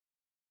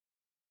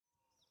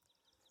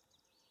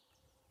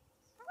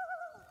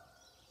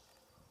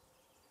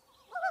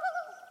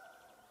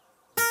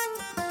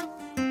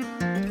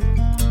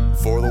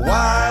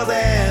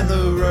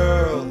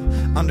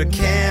under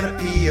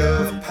canopy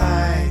of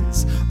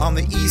pines, on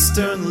the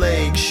eastern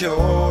lake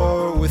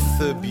shore, with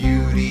the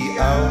beauty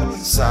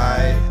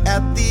outside.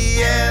 At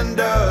the end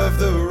of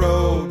the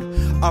road,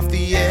 off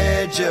the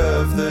edge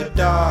of the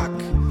dock,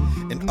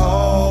 in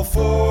all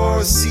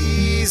four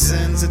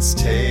seasons it's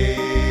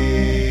table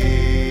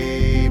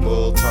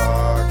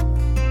talk.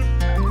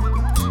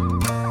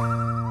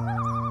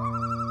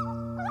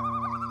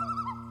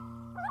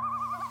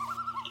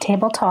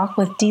 Table Talk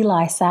with Dee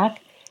Lysack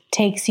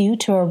takes you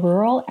to a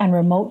rural and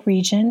remote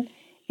region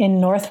in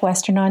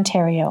northwestern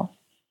Ontario.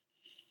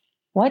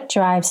 What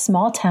drives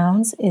small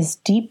towns is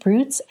deep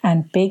roots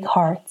and big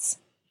hearts.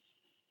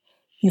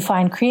 You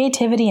find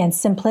creativity and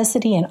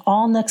simplicity in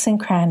all nooks and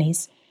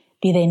crannies,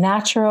 be they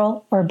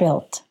natural or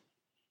built.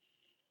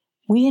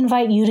 We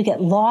invite you to get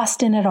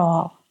lost in it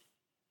all.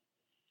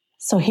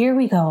 So here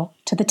we go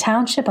to the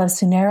township of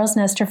Sioux Narrows,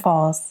 Nestor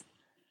Falls.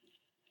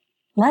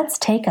 Let's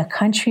take a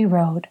country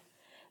road,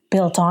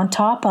 built on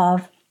top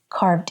of,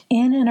 carved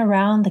in and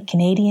around the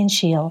Canadian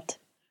Shield.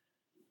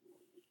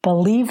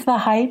 Believe the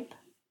hype,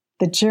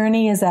 the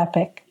journey is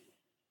epic.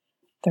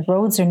 The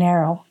roads are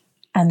narrow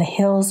and the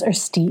hills are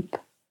steep.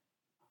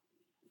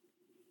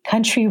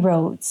 Country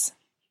roads.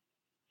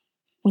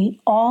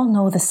 We all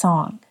know the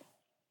song.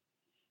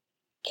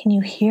 Can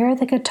you hear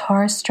the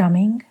guitar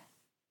strumming?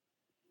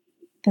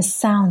 The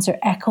sounds are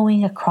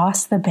echoing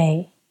across the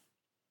bay.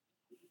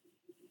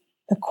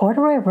 The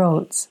corduroy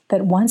roads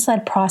that once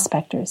led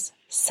prospectors,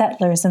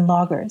 settlers, and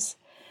loggers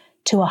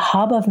to a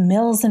hub of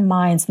mills and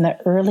mines in the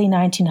early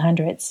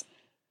 1900s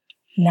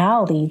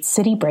now lead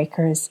city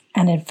breakers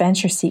and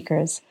adventure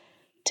seekers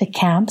to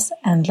camps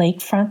and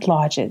lakefront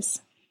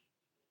lodges.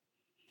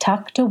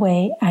 Tucked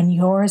away and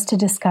yours to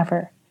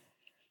discover,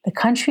 the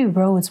country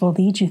roads will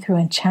lead you through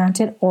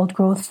enchanted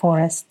old-growth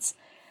forests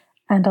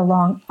and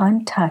along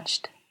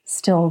untouched,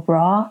 still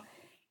raw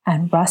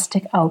and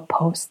rustic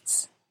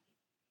outposts.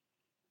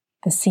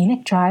 The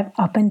scenic drive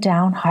up and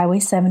down Highway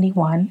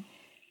 71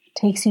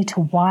 takes you to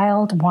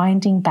wild,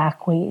 winding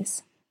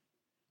backways.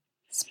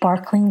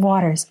 Sparkling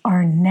waters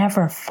are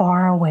never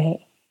far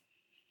away.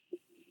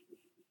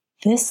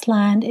 This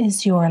land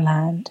is your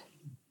land.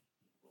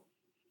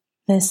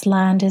 This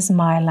land is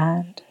my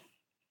land.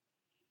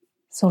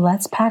 So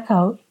let's pack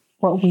out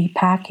what we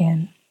pack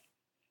in,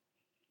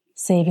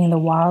 saving the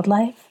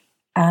wildlife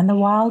and the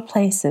wild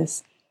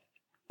places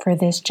for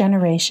this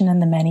generation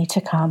and the many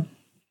to come.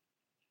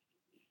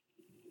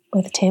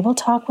 With Table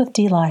Talk with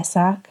Dee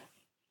Lysack,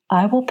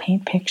 I will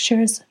paint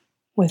pictures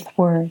with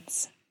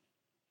words.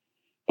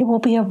 It will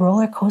be a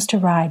roller coaster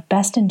ride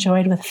best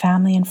enjoyed with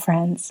family and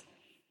friends.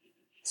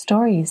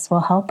 Stories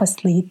will help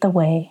us lead the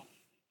way.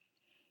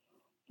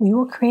 We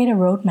will create a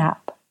roadmap,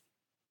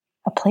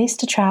 a place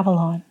to travel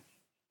on,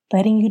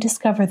 letting you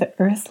discover the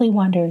earthly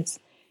wonders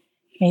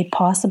made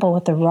possible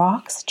with the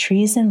rocks,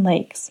 trees, and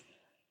lakes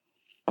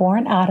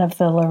born out of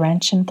the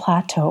Laurentian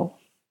Plateau.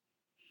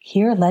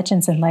 Here,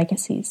 legends and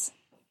legacies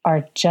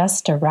are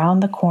just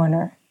around the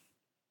corner.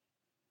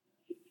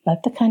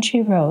 Let the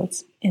country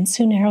roads in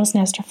Sioux Narrows,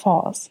 Nestor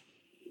Falls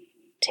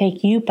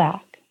take you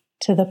back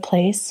to the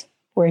place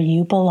where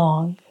you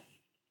belong.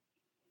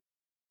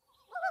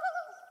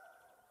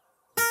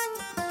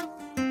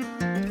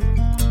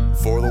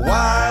 For the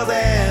wild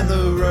and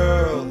the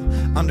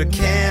rural, under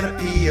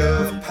canopy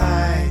of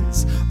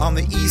pines, on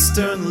the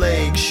eastern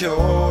lake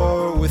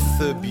shore, with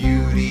the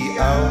beauty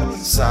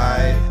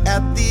outside.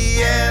 At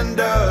the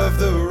end of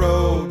the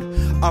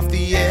road, off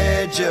the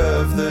edge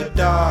of the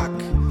dock,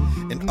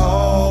 in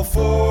all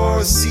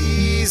four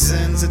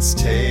seasons it's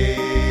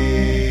table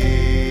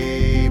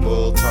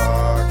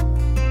talk.